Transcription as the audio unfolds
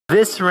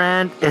This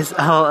rant is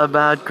all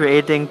about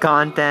creating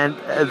content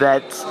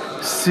that's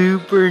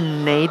super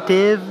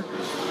native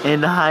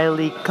and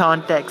highly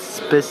context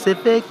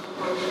specific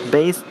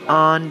based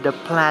on the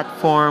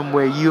platform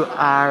where you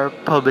are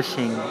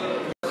publishing.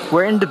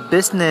 We're in the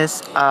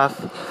business of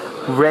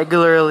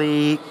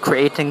regularly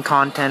creating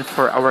content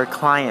for our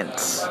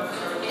clients.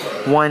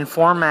 One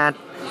format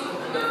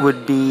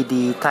would be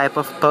the type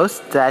of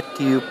post that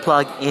you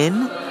plug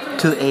in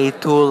to a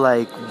tool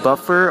like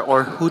Buffer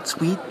or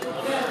Hootsuite.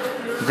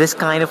 This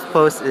kind of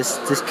post is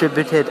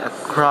distributed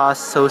across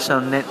social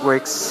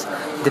networks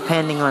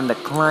depending on the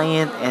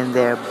client and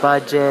their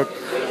budget.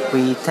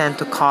 We tend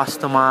to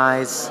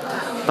customize,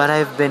 but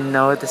I've been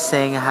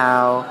noticing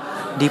how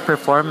the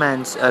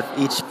performance of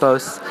each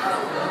post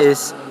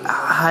is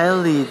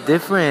highly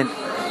different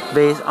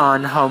based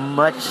on how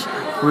much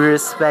we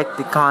respect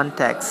the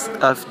context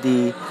of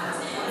the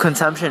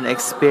consumption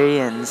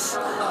experience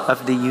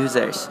of the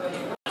users.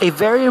 A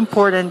very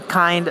important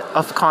kind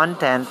of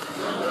content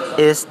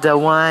is the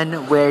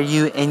one where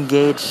you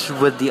engage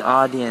with the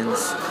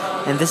audience.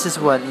 And this is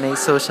what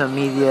makes social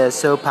media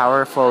so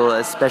powerful,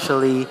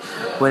 especially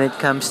when it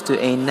comes to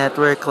a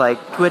network like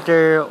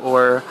Twitter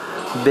or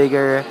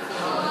bigger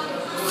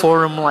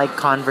forum-like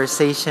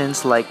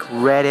conversations like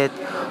Reddit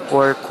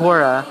or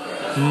Quora.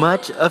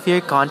 Much of your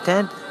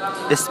content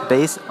is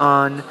based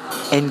on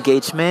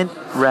engagement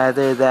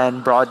rather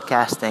than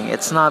broadcasting.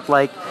 It's not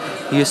like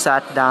you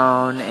sat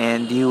down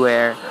and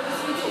you've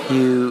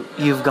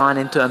gone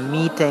into a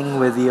meeting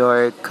with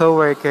your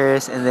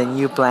coworkers and then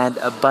you planned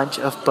a bunch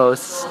of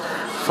posts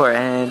for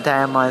an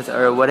entire month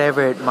or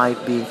whatever it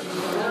might be.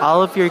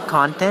 All of your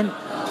content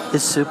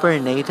is super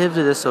native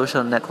to the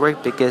social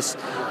network because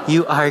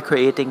you are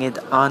creating it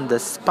on the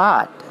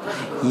spot.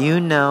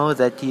 You know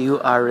that you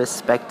are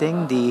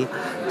respecting the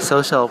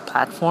social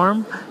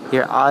platform.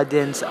 Your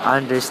audience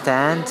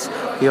understands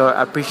your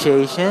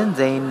appreciation.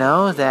 They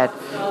know that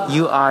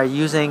you are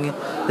using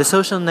the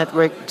social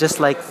network just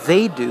like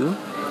they do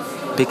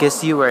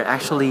because you were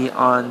actually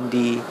on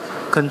the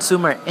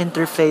consumer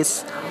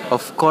interface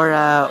of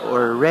Quora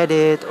or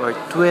Reddit or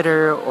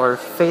Twitter or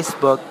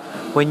Facebook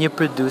when you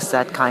produce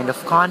that kind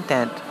of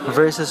content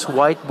versus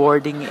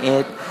whiteboarding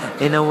it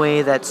in a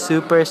way that's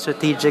super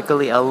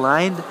strategically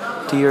aligned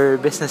to your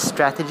business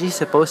strategy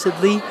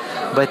supposedly,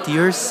 but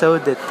you're so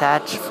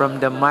detached from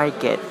the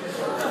market.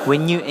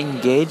 When you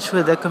engage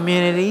with the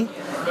community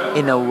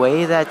in a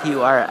way that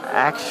you are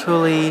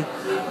actually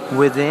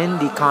within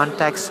the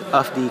context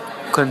of the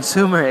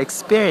consumer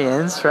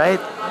experience, right?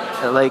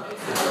 Like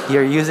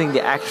you're using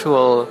the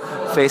actual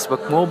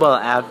Facebook mobile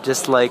app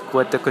just like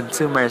what the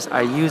consumers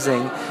are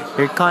using,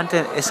 your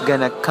content is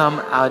gonna come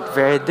out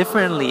very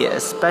differently,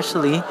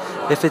 especially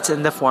if it's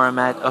in the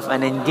format of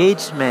an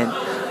engagement.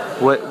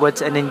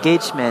 What's an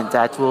engagement?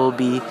 That will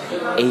be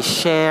a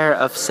share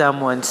of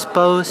someone's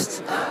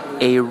post,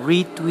 a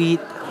retweet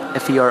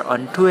if you're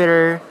on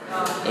Twitter,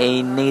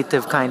 a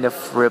native kind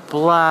of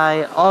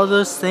reply. All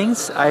those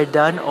things are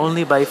done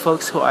only by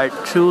folks who are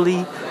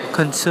truly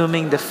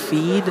consuming the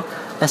feed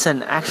as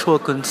an actual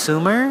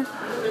consumer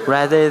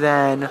rather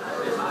than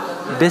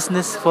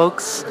business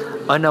folks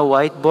on a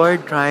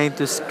whiteboard trying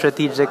to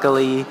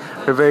strategically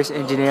reverse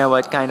engineer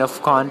what kind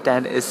of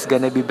content is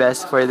going to be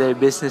best for their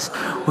business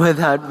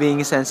without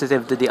being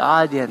sensitive to the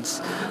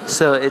audience.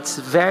 So it's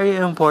very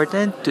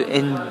important to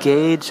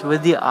engage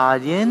with the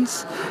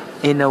audience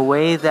in a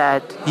way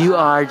that you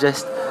are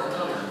just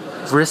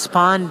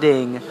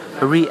responding,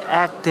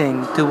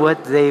 reacting to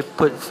what they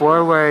put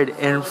forward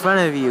in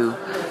front of you.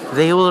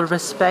 They will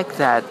respect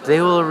that.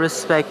 They will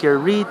respect your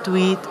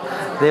retweet.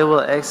 They will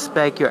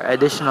expect your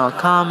additional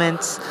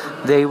comments.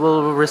 They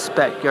will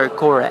respect your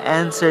core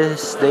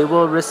answers. They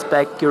will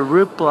respect your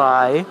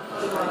reply,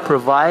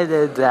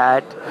 provided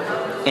that,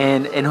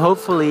 and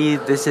hopefully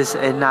this is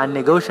a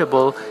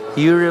non-negotiable,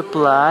 you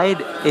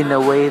replied in a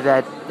way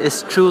that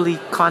is truly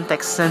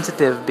context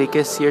sensitive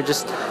because you're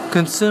just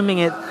consuming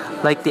it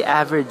like the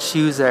average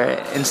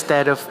user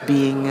instead of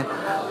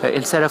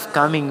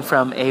coming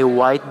from a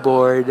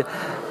whiteboard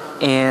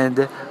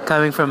and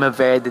coming from a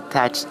very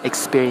detached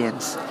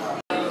experience.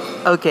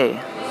 Okay,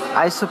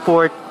 I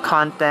support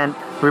content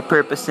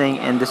repurposing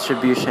and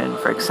distribution.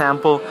 For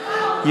example,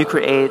 you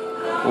create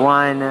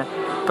one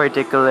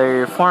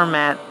particular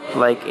format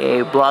like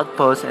a blog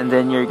post and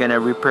then you're gonna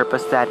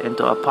repurpose that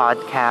into a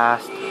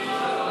podcast,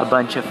 a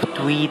bunch of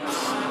tweets,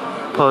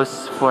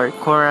 posts for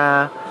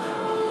Quora,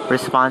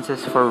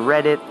 responses for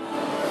Reddit,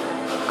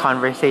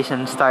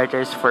 conversation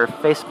starters for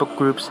Facebook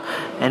groups,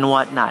 and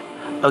whatnot.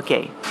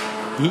 Okay,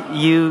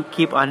 you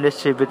keep on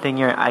distributing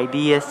your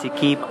ideas, you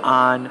keep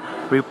on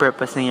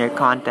repurposing your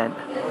content,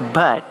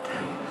 but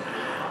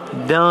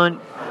don't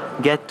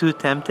get too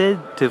tempted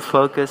to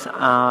focus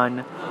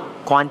on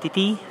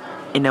quantity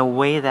in a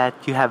way that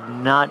you have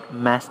not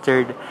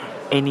mastered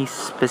any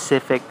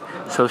specific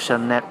social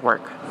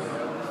network.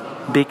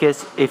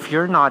 Because if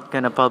you're not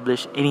gonna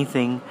publish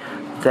anything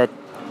that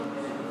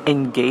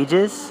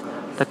engages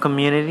the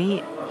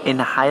community in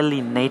a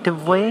highly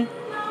native way,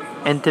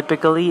 and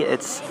typically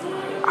it's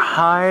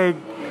hard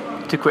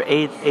to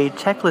create a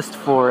checklist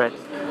for it.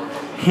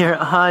 Your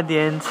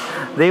audience,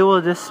 they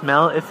will just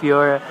smell if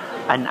you're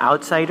an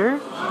outsider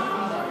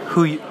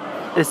who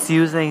is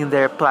using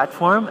their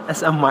platform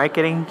as a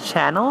marketing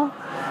channel.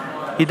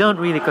 You don't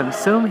really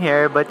consume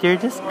here, but you're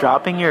just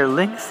dropping your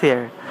links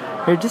here.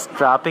 You're just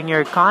dropping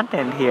your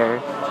content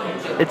here.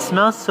 It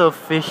smells so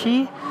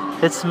fishy.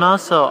 It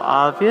smells so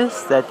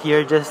obvious that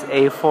you're just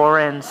a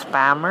foreign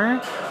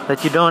spammer,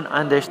 that you don't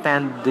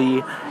understand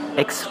the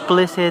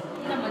explicit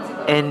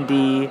and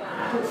the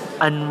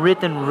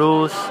unwritten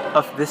rules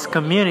of this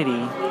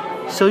community.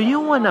 So you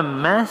want to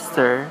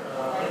master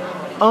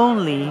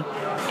only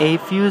a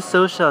few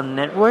social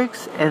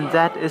networks, and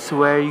that is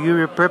where you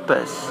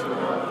repurpose.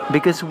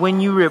 Because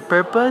when you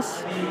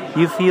repurpose,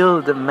 you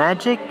feel the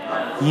magic.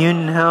 You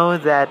know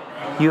that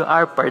you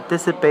are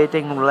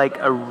participating like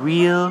a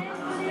real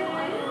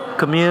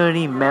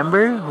community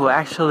member who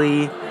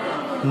actually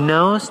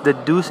knows the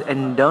do's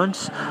and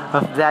don'ts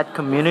of that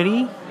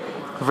community,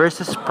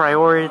 versus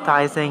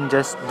prioritizing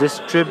just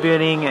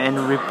distributing and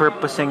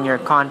repurposing your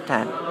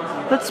content.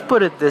 Let's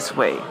put it this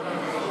way.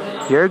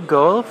 Your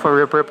goal for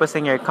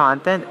repurposing your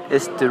content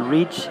is to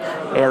reach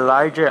a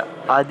larger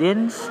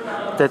audience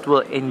that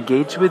will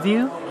engage with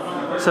you.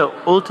 So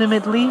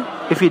ultimately,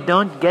 if you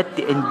don't get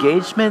the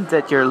engagement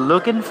that you're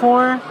looking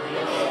for,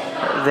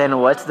 then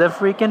what's the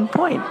freaking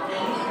point?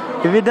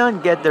 If you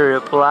don't get the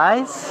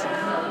replies,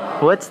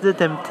 what's the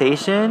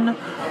temptation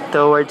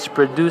towards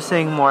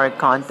producing more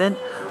content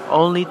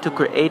only to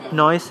create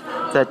noise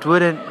that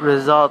wouldn't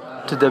result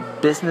to the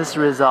business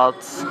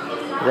results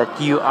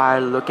that you are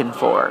looking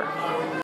for?